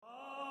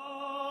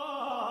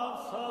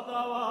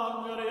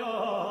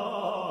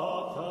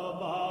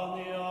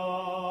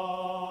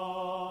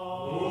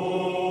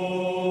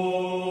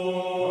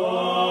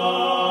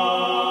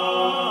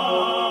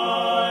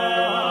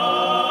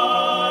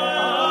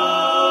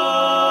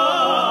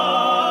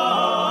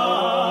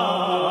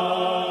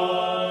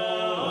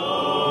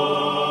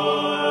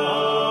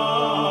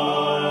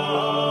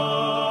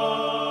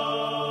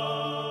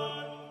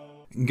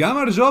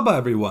Gamar Joba,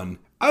 everyone!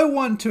 I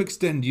want to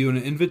extend you an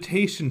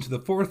invitation to the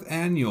 4th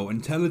Annual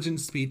Intelligent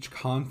Speech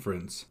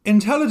Conference.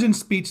 Intelligent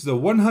Speech is a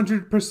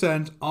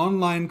 100%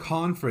 online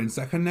conference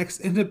that connects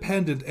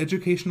independent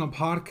educational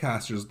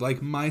podcasters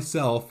like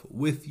myself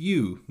with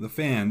you, the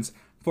fans,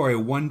 for a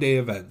one-day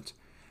event.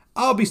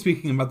 I'll be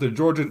speaking about the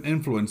Georgian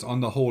influence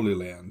on the Holy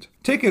Land.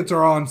 Tickets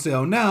are on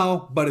sale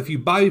now, but if you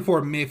buy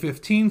before May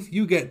 15th,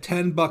 you get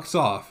 $10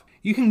 off.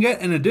 You can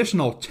get an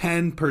additional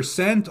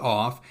 10%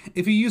 off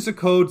if you use the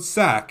code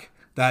SAK.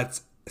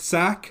 That's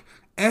SAK,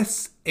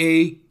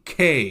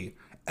 S-A-K,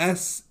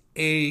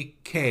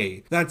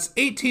 S-A-K. That's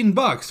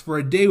 $18 for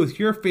a day with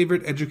your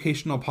favorite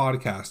educational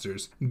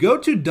podcasters. Go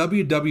to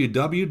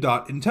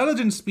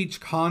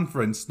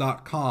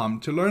www.intelligentspeechconference.com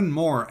to learn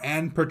more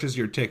and purchase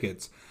your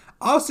tickets.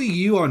 I'll see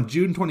you on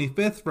June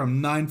 25th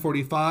from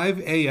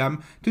 9:45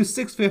 a.m. to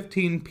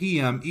 6:15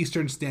 p.m.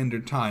 Eastern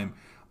Standard Time.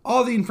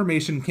 All the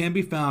information can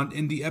be found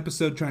in the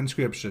episode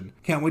transcription.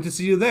 Can't wait to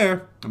see you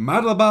there.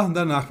 Marlaba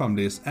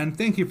danachpamdis, and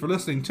thank you for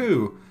listening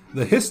to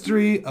The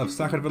History of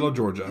Sakartvelo,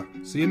 Georgia.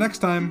 See you next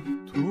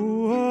time.